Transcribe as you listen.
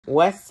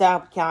What's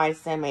up, guys?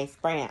 Semi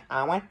Spring.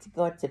 I want to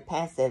go to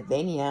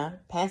Pennsylvania.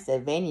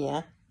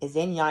 Pennsylvania is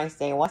in the United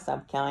States. What's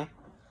up, Kelly?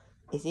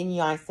 It's in the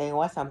United States.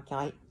 What's up,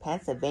 Kelly?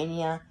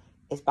 Pennsylvania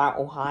is by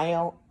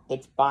Ohio.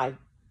 It's by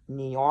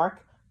New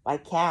York. By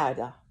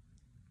Canada.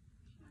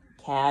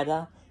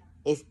 Canada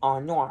is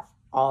on north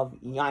of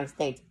the United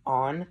States.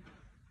 On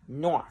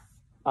north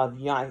of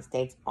the United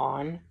States.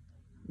 On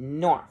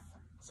north.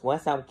 So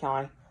what's up,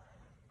 Kelly?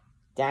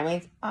 That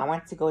means I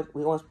want to go.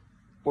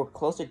 We're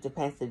closer to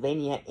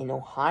Pennsylvania in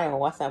Ohio.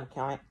 What's up,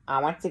 Kelly? I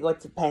want to go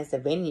to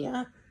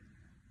Pennsylvania.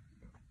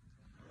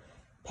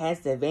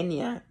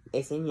 Pennsylvania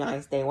is in the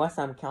United States. What's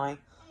up, Kelly?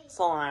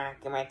 So I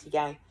can write to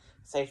guy.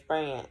 Say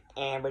spring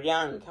and we're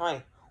young,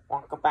 Kelly.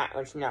 Welcome back,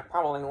 which not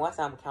probably. What's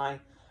up,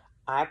 Kelly?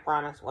 I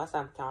promise. What's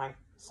up, Kelly?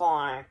 So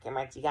I can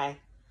write to guy.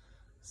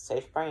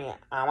 Say spring.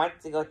 I want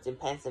to go to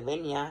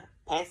Pennsylvania.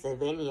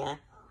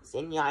 Pennsylvania is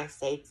in the United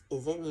States.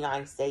 Is in the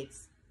United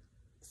States.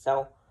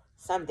 So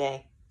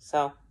someday.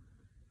 So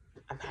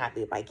I'm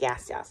happy by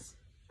gas, yes.